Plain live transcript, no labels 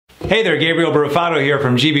Hey there, Gabriel Barafato here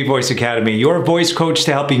from GB Voice Academy, your voice coach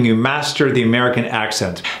to helping you master the American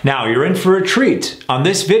accent. Now, you're in for a treat. On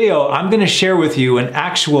this video, I'm going to share with you an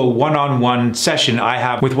actual one-on-one session I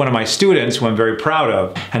have with one of my students who I'm very proud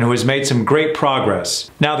of and who has made some great progress.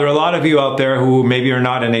 Now, there are a lot of you out there who maybe are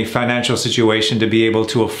not in a financial situation to be able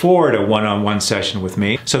to afford a one-on-one session with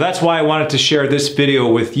me. So that's why I wanted to share this video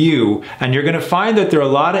with you. And you're going to find that there are a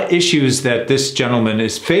lot of issues that this gentleman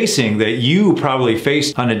is facing that you probably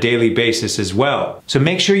face on a daily basis as well. So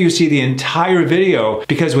make sure you see the entire video,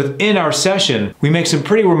 because within our session, we make some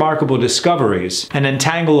pretty remarkable discoveries and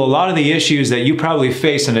untangle a lot of the issues that you probably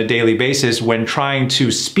face on a daily basis when trying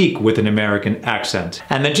to speak with an American accent.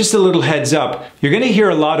 And then just a little heads up, you're going to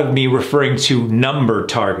hear a lot of me referring to number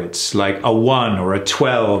targets, like a 1 or a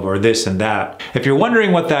 12 or this and that. If you're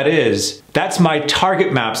wondering what that is, that's my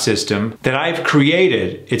target map system that I've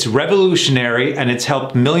created. It's revolutionary and it's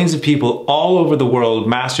helped millions of people all over the world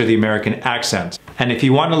master the American accent. And if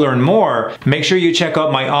you want to learn more, make sure you check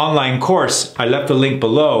out my online course. I left the link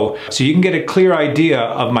below so you can get a clear idea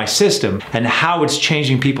of my system and how it's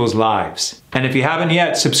changing people's lives. And if you haven't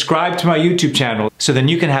yet, subscribe to my YouTube channel so then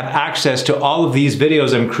you can have access to all of these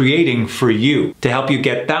videos I'm creating for you to help you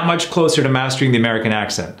get that much closer to mastering the American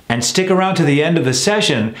accent. And stick around to the end of the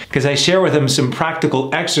session because I share with him some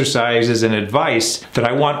practical exercises and advice that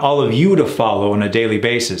I want all of you to follow on a daily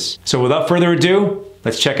basis. So without further ado,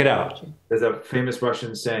 let's check it out. There's a famous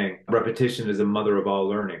Russian saying, repetition is the mother of all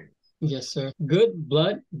learning. Yes, sir. Good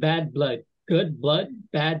blood, bad blood. Good blood,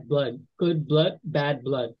 bad blood. Good blood, bad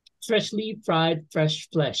blood. Freshly fried, fresh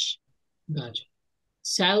flesh. Gotcha.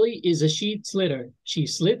 Sally is a sheet slitter. She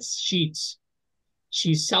slits sheets.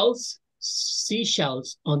 She sells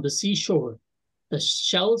seashells on the seashore. The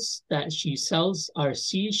shells that she sells are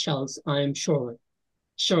seashells, I'm sure.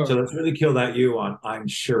 Sure. So let's really kill that you on I'm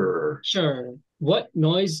sure. Sure. What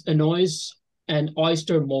noise annoys an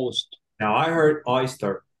oyster most? Now I heard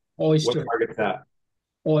oyster. Oyster. What target's that?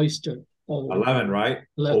 Oyster. Oh. 11, right?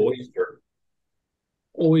 11. Oyster.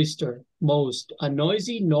 Oyster most. A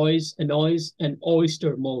noisy noise annoys an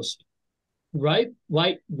oyster most. Ripe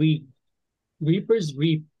white wheat. Reapers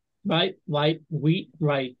reap. Ripe white wheat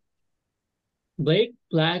right. Blake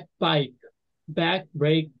black bike. Back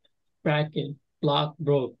break bracket. Block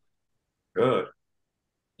broke. Good.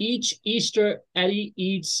 Each Easter Eddie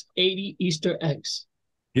eats 80 Easter eggs.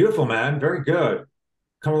 Beautiful, man. Very good.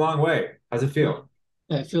 Come a long way. How's it feel?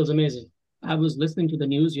 It feels amazing. I was listening to the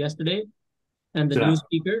news yesterday, and the news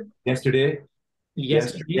speaker. Yesterday.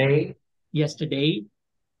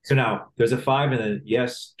 So now there's a 5 and then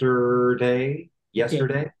yesterday. So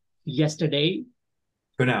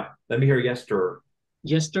now let me hear yester.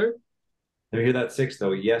 Let me hear that 6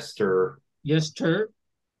 though. Yesterday.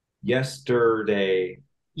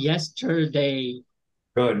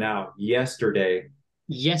 Good. Now yesterday.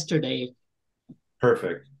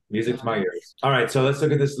 Perfect. Music's my ears. All right, so let's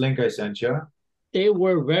look at this link I sent you. They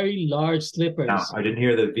were very large slippers. Now, I didn't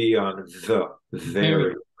hear the V on the.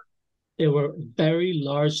 Very. They were very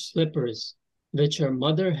large slippers, which her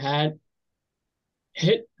mother had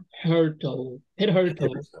hit her toe.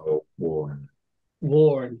 So worn.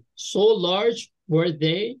 So large were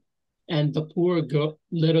they, and the poor girl,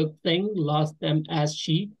 little thing lost them as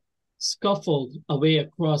she scuffled away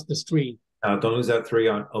across the street. Now, don't lose that 3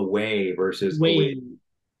 on away versus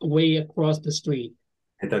away across the street.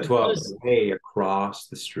 Hit that 12. Away across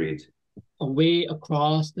the street. Away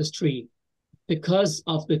across the street. Because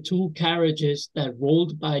of the 2 carriages that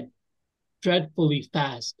rolled by dreadfully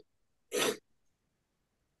fast.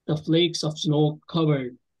 The flakes of snow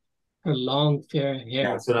covered her long fair hair.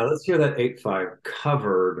 Yeah, so now let's hear that 8-5.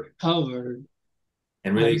 Covered.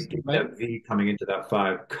 And really get that V coming into that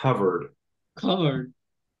 5. Covered.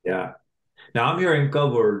 Yeah. Now I'm hearing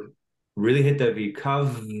covered. Really hit that V.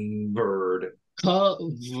 Covered.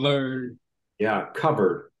 Yeah,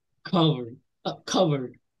 covered. Covered.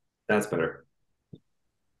 That's better.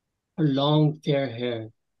 Her long fair hair.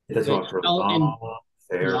 That's what her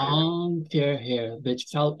long fair hair, which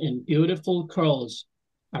fell in beautiful curls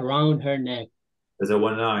around her neck. There's a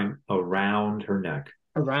 1-9 around her neck.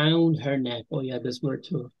 Around her neck. Oh yeah, this word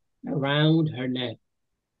too. Around her neck.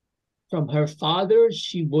 From her father,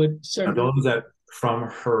 she would certainly. Now, don't lose that from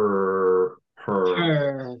her.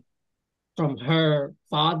 From her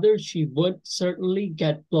father, she would certainly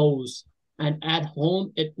get blows, and at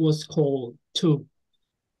home it was cold too.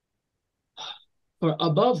 For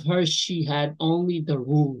above her she had only the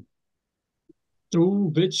roof,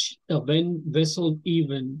 through which the wind whistled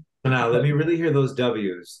even. So now let me really hear those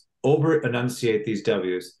W's. Over enunciate these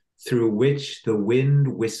W's. Through which the wind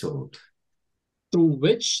whistled. Through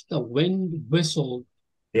which the wind whistled.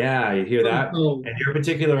 Yeah, you hear that? So, And your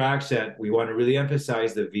particular accent, we want to really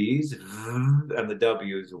emphasize the V's and the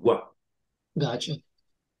W's. What? gotcha.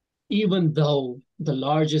 Even though the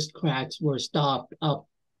largest cracks were stopped up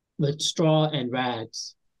with straw and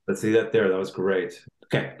rags. Let's see that there. That was great.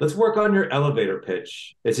 Okay, let's work on your elevator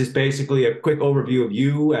pitch. It's just basically a quick overview of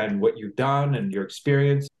you and what you've done and your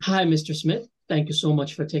experience. Hi, Mr. Smith. Thank you so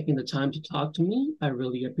much for taking the time to talk to me. I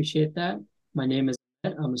really appreciate that. My name is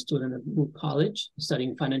Ed. I'm a student at Moot College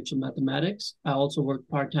studying financial mathematics. I also work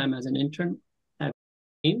part-time as an intern at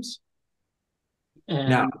Games.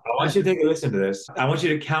 Now, And I want you to take a listen to this. I want you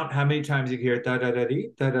to count how many times you can hear da da da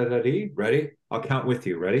dee, da da da dee. Ready? I'll count with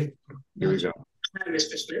you. Ready? Here we go. Hi,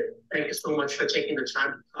 Mr. Smith. Thank you so much for taking the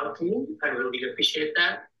time to talk to me. I really appreciate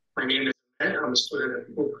that. My name is Ed. I'm a student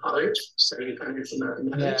at Moot College studying financial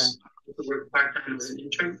mathematics. I work part-time as an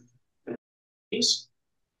intern at Games.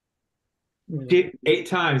 8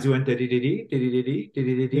 times you went da dee dee dee, dee dee dee, dee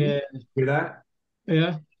dee dee. Yeah. Hear that?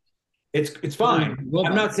 Yeah. It's fine.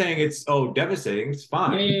 I'm not saying it's devastating. It's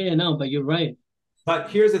fine. Yeah, no, but you're right. But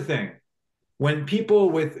here's the thing. When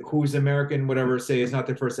people with who's American, whatever, say it's not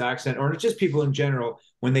their first accent, or just people in general,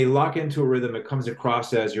 when they lock into a rhythm, it comes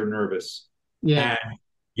across as you're nervous. Yeah. And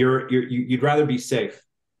you'd rather be safe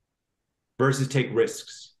versus take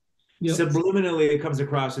risks. Yep. Subliminally, it comes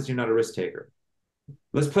across as you're not a risk taker.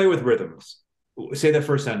 Let's play with rhythms. Say that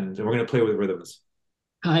first sentence, and we're going to play with rhythms.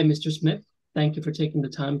 Hi, Mr. Smith. Thank you for taking the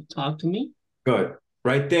time to talk to me. Good.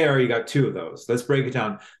 Right there, you got 2 of those. Let's break it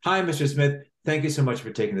down. Hi, Mr. Smith. Thank you so much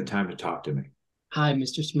for taking the time to talk to me. Hi,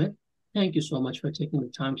 Mr. Smith. Thank you so much for taking the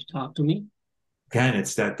time to talk to me. Again,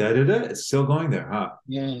 it's that da-da-da. It's still going there, huh?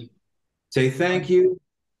 Yeah. Say thank you.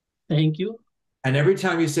 Thank you. And every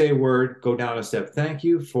time you say a word, go down a step. Thank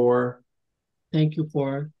you for taking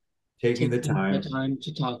the time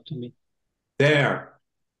to talk to me. There.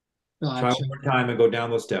 Gotcha. Try one more time and go down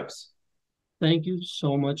those steps. Thank you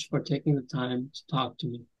so much for taking the time to talk to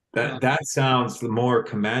me. That sounds more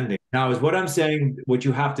commanding. Now, is what I'm saying what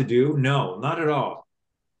you have to do? No, not at all.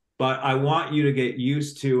 But I want you to get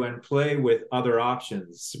used to and play with other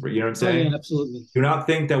options. You know what I'm saying? Yeah, absolutely. Do not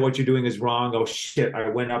think that what you're doing is wrong. Oh, shit, I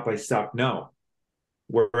went up, I stopped. No,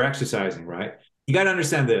 we're exercising, right? You got to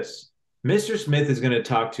understand this. Mr. Smith is going to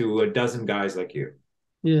talk to a dozen guys like you.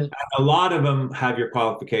 Yeah. A lot of them have your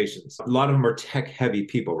qualifications. A lot of them are tech heavy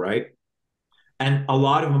people, right? And a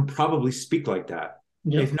lot of them probably speak like that.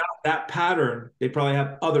 Yep. If not that pattern, they probably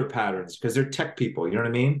have other patterns because they're tech people. You know what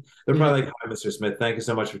I mean? They're probably like, "Hi, Mr. Smith. Thank you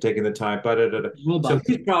so much for taking the time." So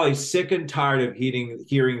he's probably sick and tired of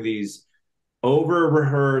hearing these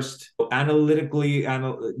over-rehearsed, analytically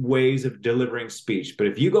ways of delivering speech. But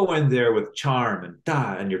if you go in there with charm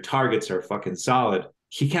and your targets are fucking solid,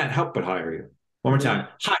 he can't help but hire you. One more time.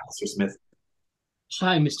 Hi, Mr. Smith.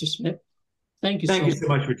 Hi, Mr. Smith. Thank you so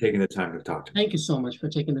much for taking the time to talk to me. Thank you so much for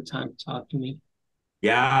taking the time to talk to me.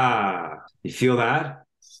 Yeah. You feel that?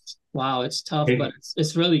 Wow, it's tough, but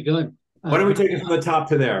it's really good. Why don't we take it from the top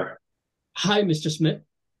to there? Hi, Mr. Smith.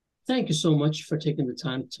 Thank you so much for taking the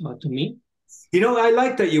time to talk to me. You know, I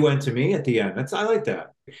like that you went to me at the end. I like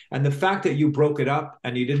that. And the fact that you broke it up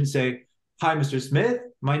and you didn't say, "Hi, Mr. Smith.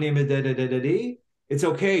 My name is da-da-da-da-dee." It's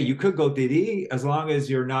okay. You could go dee as long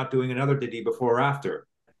as you're not doing another dee before or after.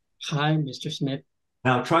 Hi, Mr. Smith.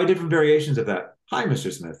 Now try different variations of that. Hi,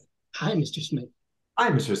 Mr. Smith. Hi, Mr. Smith. Hi,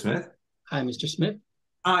 Mr. Smith. Hi, Mr. Smith.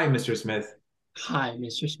 Hi, Mr. Smith. Hi,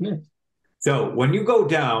 Mr. Smith. So when you go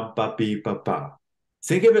down, ba be ba ba,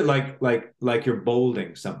 think of it like you're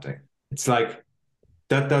bolding something. It's like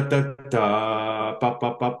da da da da ba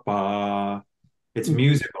ba ba ba. It's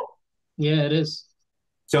musical. Yeah, it is.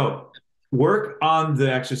 So work on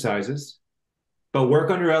the exercises, but work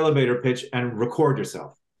on your elevator pitch and record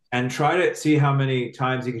yourself. And try to see how many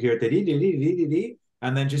times you can hear it,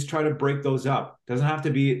 and then just try to break those up. Doesn't have to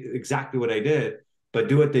be exactly what I did, but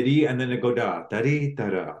do it and then it go da da da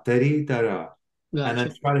da da, and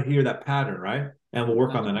then try to hear that pattern, right? And we'll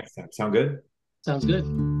work on the next time. Sound good? Sounds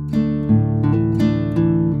good.